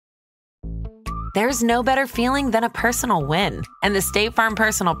There's no better feeling than a personal win, and the State Farm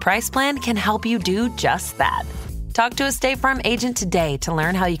Personal Price Plan can help you do just that. Talk to a State Farm agent today to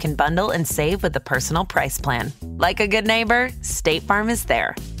learn how you can bundle and save with the Personal Price Plan. Like a good neighbor, State Farm is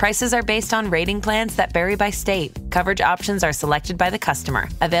there. Prices are based on rating plans that vary by state. Coverage options are selected by the customer.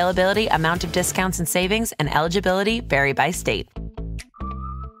 Availability, amount of discounts and savings, and eligibility vary by state.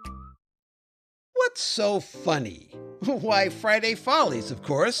 What's so funny? Why, Friday Follies, of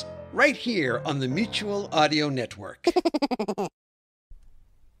course, right here on the Mutual Audio Network.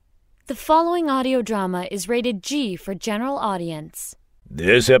 The following audio drama is rated G for general audience.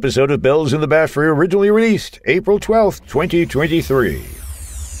 This episode of Bells in the Batfry originally released April 12th, 2023.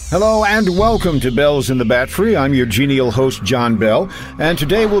 Hello and welcome to Bells in the Batfry. I'm your genial host, John Bell, and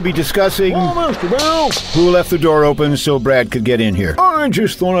today we'll be discussing... Oh, Mr. Bell! Who left the door open so Brad could get in here? I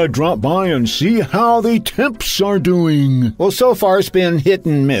just thought I'd drop by and see how the temps are doing. Well, so far it's been hit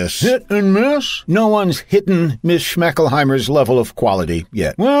and miss. Hit and miss? No one's hitten Miss Schmackelheimer's level of quality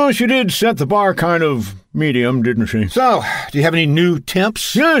yet. Well, she did set the bar kind of medium, didn't she? So, do you have any new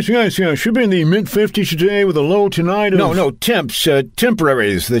temps? Yes. Should be in the mid-50s today with a low tonight of... No, temps.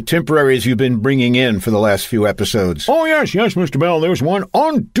 Temporaries. The temporaries you've been bringing in for the last few episodes. Oh, yes, Mr. Bell. There's one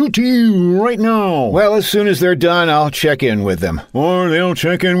on duty right now. Well, as soon as they're done, I'll check in with them. Or they'll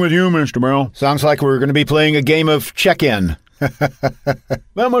check in with you, Mr. Bell. Sounds like we're going to be playing a game of check-in. That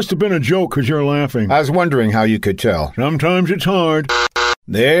must have been a joke because you're laughing. I was wondering how you could tell. Sometimes it's hard.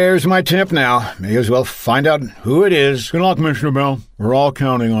 There's my temp now. May as well find out who it is. Good luck, Mr. Bell. We're all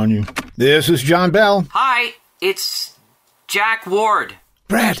counting on you. This is John Bell. Hi, it's Jack Ward.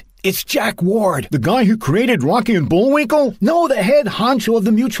 Brad, it's Jack Ward. The guy who created Rocky and Bullwinkle? No, the head honcho of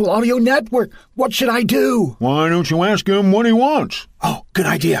the Mutual Audio Network. What should I do? Why don't you ask him what he wants? Oh, good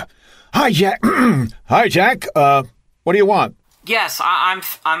idea. Hi, Jack. Hi, Jack. What do you want? Yes,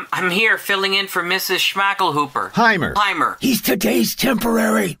 I'm here filling in for Mrs. Schmackelhooper. Heimer. He's today's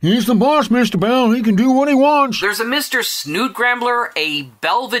temporary. He's the boss, Mr. Bell. He can do what he wants. There's a Mr. Snoot Grambler, a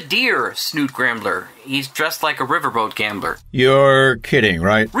Belvedere Snoot Grambler. He's dressed like a riverboat gambler. You're kidding,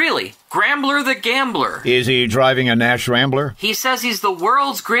 right? Really, Grambler the Gambler. Is he driving a Nash Rambler? He says he's the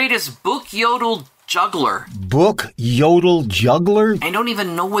world's greatest book yodel juggler. Book yodel juggler? I don't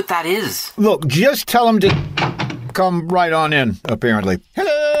even know what that is. Look, just tell him to... come right on in, apparently.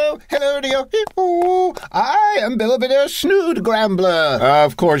 Hello, dear. I am Belvedere Snoot Grambler.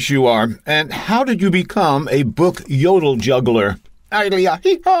 Of course you are. And how did you become a book yodel juggler? I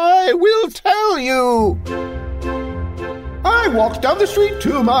will tell you. I walked down the street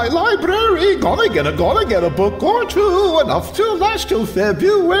to my library, gonna get a book or two, enough to last till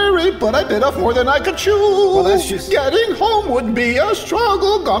February, but I bit off more than I could chew. Well, that's just... Getting home would be a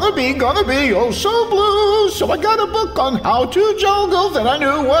struggle, gonna be oh so blue, so I got a book on how to juggle, then I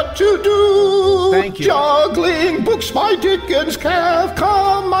knew what to do. Thank you. Juggling books by Dickens,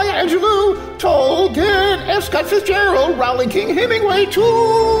 Kafka, Maya Angelou, Tolkien, F. Scott Fitzgerald, Rowling King, Hemingway,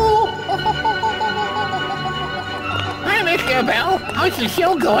 too. Hi, Mr. Bell. How's the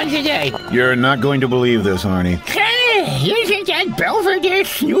show going today? You're not going to believe this, Arnie. Hey, isn't that Belvedere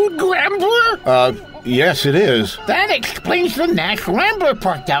Snoot Grambler? Yes, it is. That explains the Nash Rambler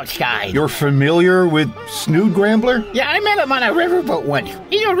parked outside. You're familiar with Snoot Grambler? Yeah, I met him on a riverboat once.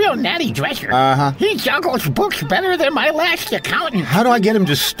 He's a real natty dresser. Uh-huh. He juggles books better than my last accountant. How do I get him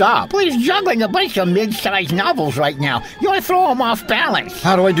to stop? Well, he's juggling a bunch of mid-sized novels right now. You want to throw him off balance.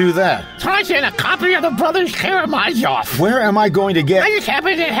 How do I do that? Toss in a copy of the Brothers Karamazov. Where am I going to get... I just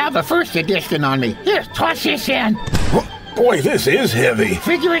happen to have a first edition on me. Here, toss this in. Boy, this is heavy.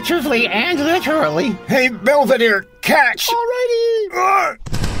 Figuratively and literally. Hey, Belvedere, catch! Alrighty.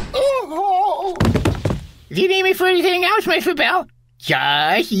 If you need me for anything else, Mr. Bell,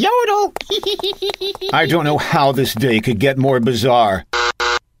 just yodel. I don't know how this day could get more bizarre.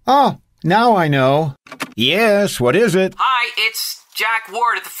 Oh, now I know. Yes, what is it? Hi, it's Jack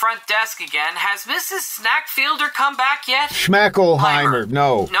Ward at the front desk again. Has Mrs. Snackfielder come back yet? Schmackelheimer.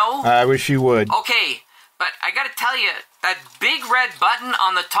 No. No? I wish she would. Okay, but I gotta tell you, that big red button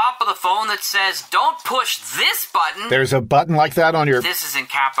on the top of the phone that says, "Don't push this button." There's a button like that on your... This is in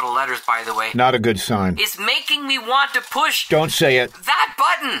capital letters, by the way. Not a good sign. Is making me want to push... Don't say it. That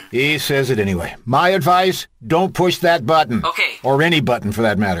button. He says it anyway. My advice, don't push that button. Okay. Or any button, for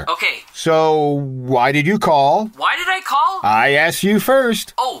that matter. Okay. So, why did you call? Why did I call? I asked you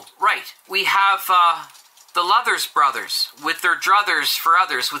first. Oh, right. We have, the Luthers brothers, with their druthers for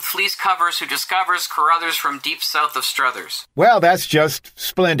others, with fleece covers who discovers Carruthers from deep south of Struthers. Well, that's just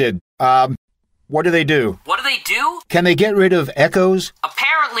splendid. What do they do? What do they do? Can they get rid of echoes?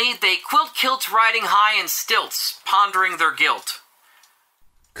 Apparently, they quilt kilts riding high in stilts, pondering their guilt.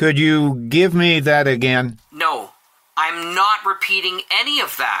 Could you give me that again? No, I'm not repeating any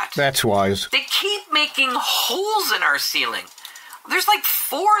of that. That's wise. They keep making holes in our ceiling. There's like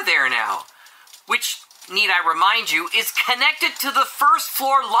 4 there now, which, need I remind you, is connected to the first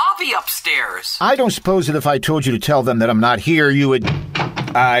floor lobby upstairs. I don't suppose that if I told you to tell them that I'm not here, you would...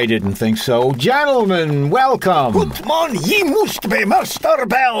 I didn't think so. Gentlemen, welcome. Good morning, ye must be Master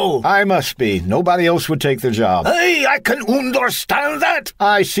Bell. I must be. Nobody else would take the job. Aye, I can understand that.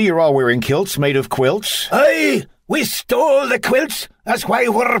 I see you're all wearing kilts made of quilts. Aye, we stole the quilts. That's why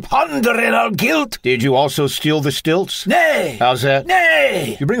we're pondering our guilt. Did you also steal the stilts? Nay. How's that?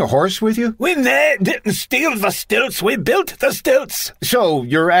 Nay. You bring a horse with you? We didn't steal the stilts. We built the stilts. So,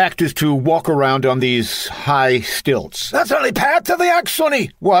 your act is to walk around on these high stilts. That's only part of the act,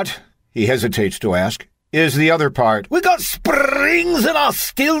 Sonny. What? He hesitates to ask. Is the other part? We got springs in our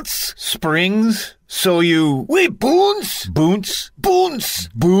stilts. Springs? So you... We boons. Boons? Boons.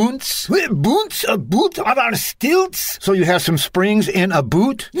 Boons? We boons a boot on our stilts. So you have some springs in a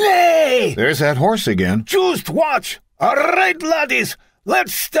boot? Nay. There's that horse again. Just watch. All right, laddies.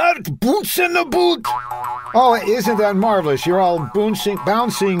 Let's start bouncing the boot. Oh, isn't that marvelous? You're all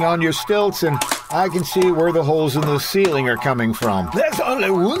bouncing on your stilts, and I can see where the holes in the ceiling are coming from. There's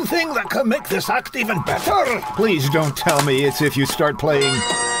only one thing that can make this act even better. Please don't tell me it's if you start playing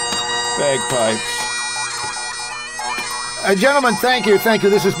bagpipes. Gentlemen, thank you.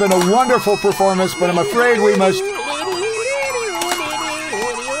 This has been a wonderful performance, but I'm afraid we must...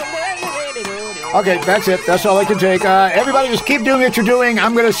 Okay, that's it. That's all I can take. Everybody just keep doing what you're doing.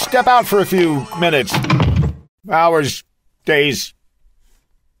 I'm going to step out for a few minutes. Hours, days,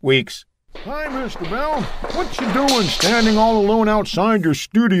 weeks. Hi, Mr. Bell. What you doing standing all alone outside your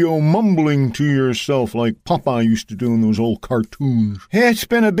studio mumbling to yourself like Popeye used to do in those old cartoons? It's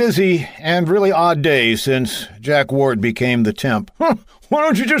been a busy and really odd day since Jack Ward became the temp. Huh. Why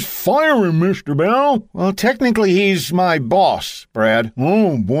don't you just fire him, Mr. Bell? Well, technically he's my boss, Brad.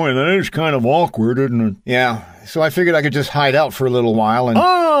 Oh, boy, that is kind of awkward, isn't it? Yeah, so I figured I could just hide out for a little while and...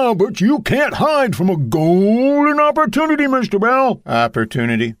 Ah, but you can't hide from a golden opportunity, Mr. Bell.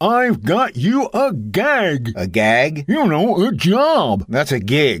 Opportunity? I've got you a gag. A gag? You know, a job. That's a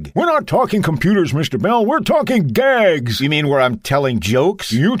gig. We're not talking computers, Mr. Bell. We're talking gags. You mean where I'm telling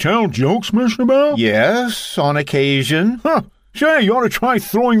jokes? You tell jokes, Mr. Bell? Yes, on occasion. Huh. Say, you ought to try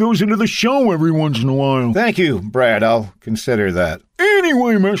throwing those into the show every once in a while. Thank you, Brad. I'll consider that.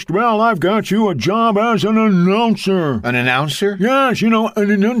 Anyway, Mr. Bell, I've got you a job as an announcer. An announcer? Yes, you know,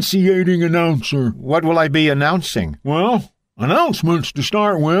 an enunciating announcer. What will I be announcing? Well, announcements to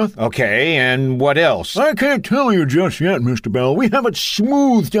start with. Okay, and what else? I can't tell you just yet, Mr. Bell. We haven't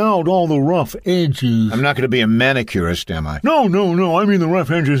smoothed out all the rough edges. I'm not going to be a manicurist, am I? No. I mean the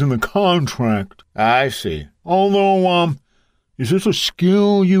rough edges in the contract. I see. Although, is this a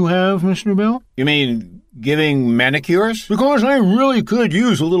skill you have, Mr. Bell? You mean giving manicures? Because I really could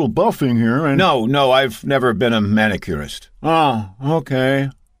use a little buffing here and... No, I've never been a manicurist. Oh, okay.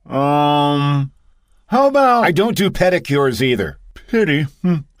 How about... I don't do pedicures either. Pity.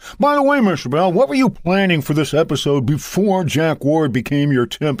 By the way, Mr. Bell, what were you planning for this episode before Jack Ward became your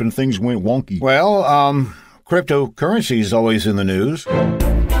temp and things went wonky? Well, cryptocurrency is always in the news.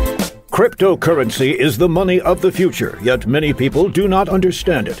 Cryptocurrency is the money of the future, yet many people do not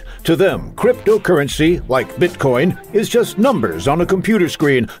understand it. To them, cryptocurrency, like Bitcoin, is just numbers on a computer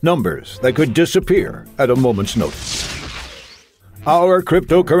screen, numbers that could disappear at a moment's notice. Our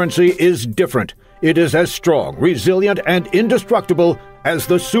cryptocurrency is different. It is as strong, resilient, and indestructible as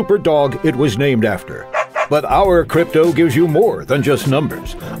the super dog it was named after. But our crypto gives you more than just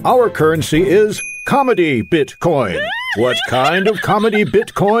numbers. Our currency is comedy Bitcoin. What kind of comedy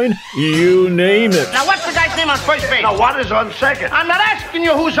Bitcoin? You name it. Now, what's the guy's name on first base? Now, what is on second? I'm not asking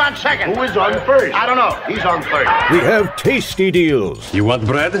you who's on second. Who is on first? I don't know. He's on third. We have tasty deals. You want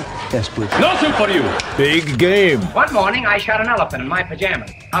bread? Yes, please. Nothing for you. Big game. One morning, I shot an elephant in my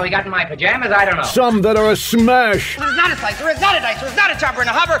pajamas. How he got in my pajamas, I don't know. Some that are a smash. There's not a slicer, it's not a dicer, it's not a chopper and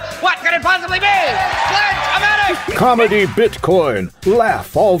a hover. What could it possibly be? Sledge-o-matic! Comedy Bitcoin.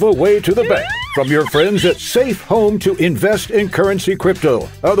 Laugh all the way to the bank. From your friends at Safe Home to invest in currency crypto,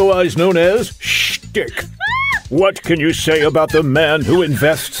 otherwise known as Shtick. What can you say about the man who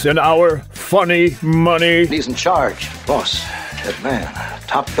invests in our funny money? He's in charge. Boss, head man,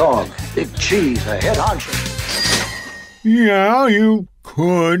 top dog, big cheese, a head honcho. Yeah, you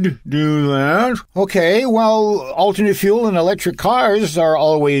could do that. Okay, well, alternate fuel and electric cars are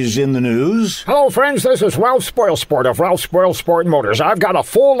always in the news. Hello, friends. This is Ralph Spoilsport of Ralph Spoilsport Motors. I've got a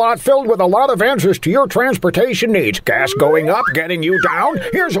full lot filled with a lot of answers to your transportation needs. Gas going up, getting you down.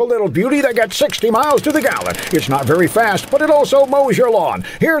 Here's a little beauty that gets 60 miles to the gallon. It's not very fast, but it also mows your lawn.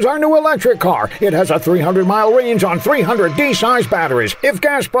 Here's our new electric car. It has a 300-mile range on 300 D-size batteries. If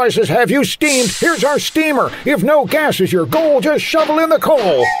gas prices have you steamed, here's our steamer. If no gas is your goal, just shovel in the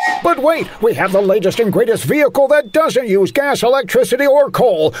coal. But wait, we have the latest and greatest vehicle that doesn't use gas, electricity, or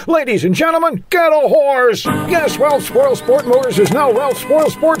coal. Ladies and gentlemen, get a horse. Yes, Ralph Spoilsport Motors is now Ralph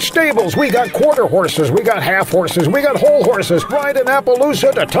Spoilsport Stables. We got quarter horses, we got half horses, we got whole horses. Ride an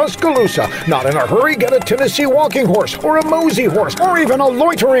Appaloosa to Tuscaloosa. Not in a hurry, get a Tennessee walking horse, or a mosey horse, or even a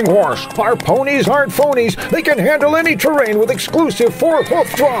loitering horse. Our ponies aren't phonies. They can handle any terrain with exclusive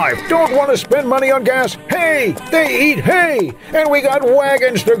 4-hoof drive. Don't want to spend money on gas? Hey, they eat hay. And we got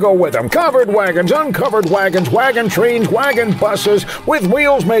wagons to go with them. Covered wagons, uncovered wagons, wagon trains, wagon buses, with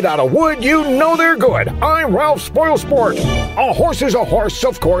wheels made out of wood. You know they're good. I'm Ralph Spoilsport. A horse is a horse,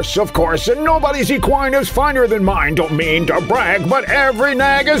 of course, and nobody's equine is finer than mine. Don't mean to brag, but every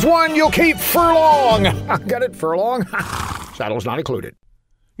nag is one you'll keep furlong. Get it, furlong? Saddle's not included.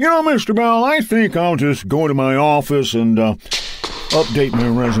 You know, Mr. Bell, I think I'll just go to my office and, update my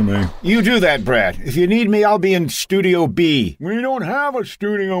resume. You do that, Brad. If you need me, I'll be in Studio B. We don't have a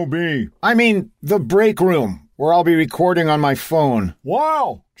Studio B. I mean, the break room, where I'll be recording on my phone.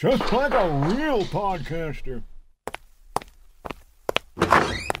 Wow, just like a real podcaster.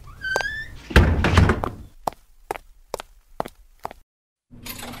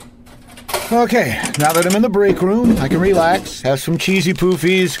 Okay, now that I'm in the break room, I can relax, have some cheesy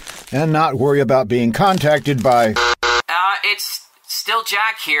poofies, and not worry about being contacted by... It's still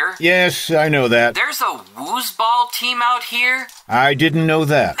Jack here. Yes, I know that. There's a woozball team out here. I didn't know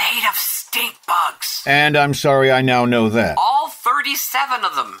that. Made of stink bugs. And I'm sorry I now know that. All 37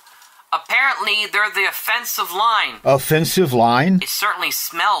 of them. Apparently, they're the offensive line. Offensive line? It certainly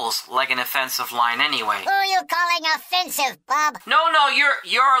smells like an offensive line anyway. Who are you calling offensive, Bob? No,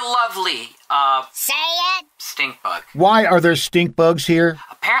 you're lovely. Say it? Stink bug. Why are there stink bugs here?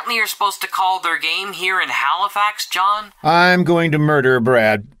 Apparently you're supposed to call their game here in Halifax, John. I'm going to murder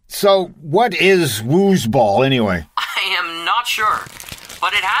Brad. So, what is woozball anyway? I am not sure,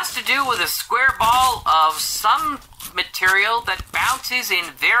 but it has to do with a square ball of some material that bounces in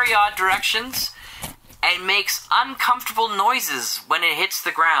very odd directions and makes uncomfortable noises when it hits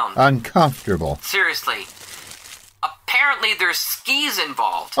the ground. Uncomfortable? Seriously. Apparently there's skis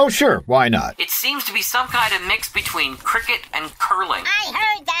involved. Oh, sure. Why not? It seems to be some kind of mix between cricket and curling. I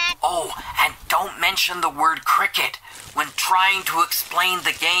heard that. Oh, and don't mention the word cricket when trying to explain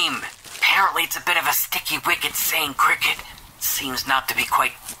the game. Apparently it's a bit of a sticky wicket saying cricket. Seems not to be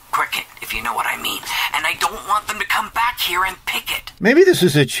quite cricket, if you know what I mean. And I don't want them to come back here and pick it. Maybe this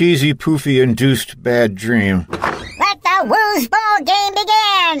is a cheesy, poofy-induced bad dream. Let the woozball game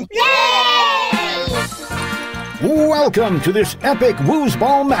begin! Yay! Welcome to this epic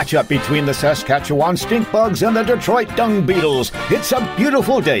woozball matchup between the Saskatchewan stink bugs and the Detroit dung beetles. It's a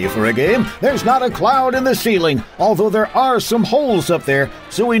beautiful day for a game. There's not a cloud in the ceiling, although there are some holes up there,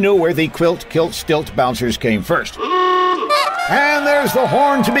 so we know where the quilt, kilt, stilt bouncers came first. And there's the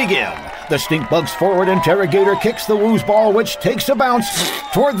horn to begin. The stink bug's forward interrogator kicks the woozball, which takes a bounce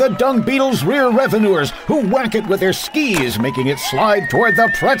toward the dung beetle's rear revenuers, who whack it with their skis, making it slide toward the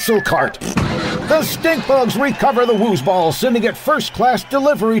pretzel cart. The stink bugs recover the woozball, sending it first-class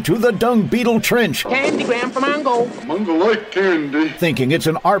delivery to the dung beetle trench. Candy gram for Mungo. Mungo like candy. Thinking it's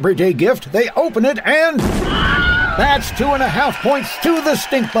an Arbor Day gift, they open it and... That's 2.5 points to the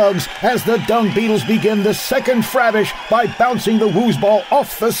stink bugs as the dung beetles begin the second Frabish by bouncing the woozball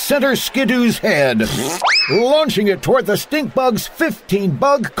off the center skidoo's head, launching it toward the stink bugs'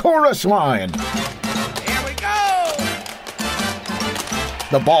 15-bug chorus line. Here we go!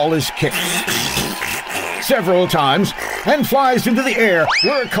 The ball is kicked several times and flies into the air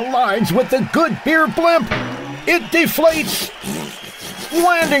where it collides with the Good Beer blimp. It deflates,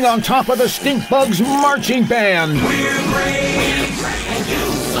 landing on top of the stink bug's marching band.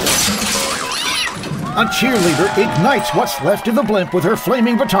 A cheerleader ignites what's left of the blimp with her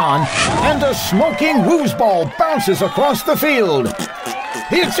flaming baton, and a smoking woozball bounces across the field.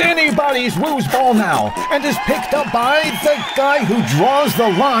 It's anybody's woozball now, and is picked up by the guy who draws the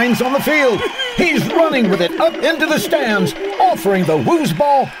lines on the field. He's running with it up into the stands, offering the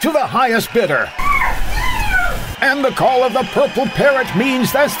woozball to the highest bidder. And the call of the purple parrot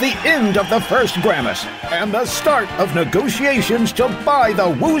means that's the end of the first Gramis, and the start of negotiations to buy the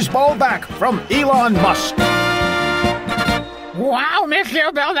woozball back from Elon Musk. Wow,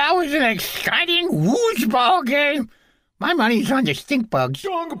 Mr. Bell, that was an exciting wooseball game. My money's on the stink bugs.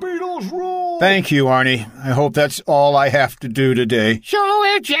 Dong Beatles rule! Thank you, Arnie. I hope that's all I have to do today. So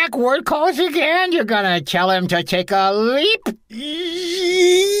if Jack Ward calls again, you're gonna tell him to take a leap?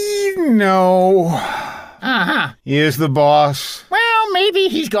 No. Uh-huh. He is the boss. Well, maybe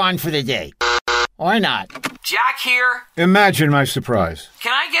he's gone for the day. Or not. Jack here. Imagine my surprise.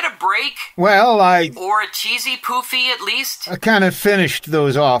 Can I get a break? Well, Or a cheesy poofy at least? I kind of finished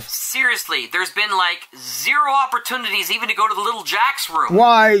those off. Seriously, there's been like 0 opportunities even to go to the little Jack's room.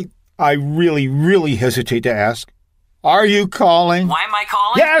 Why? I really hesitate to ask. Are you calling? Why am I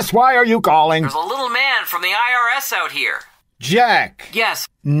calling? Yes, why are you calling? There's a little man from the IRS out here. Jack. Yes.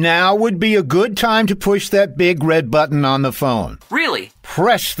 Now would be a good time to push that big red button on the phone. Really?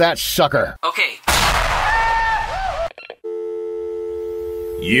 Press that sucker. Okay.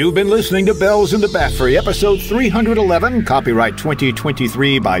 You've been listening to Bells in the Batfry, episode 311, copyright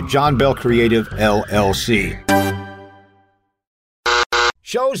 2023 by John Bell Creative, LLC.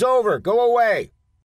 Show's over. Go away.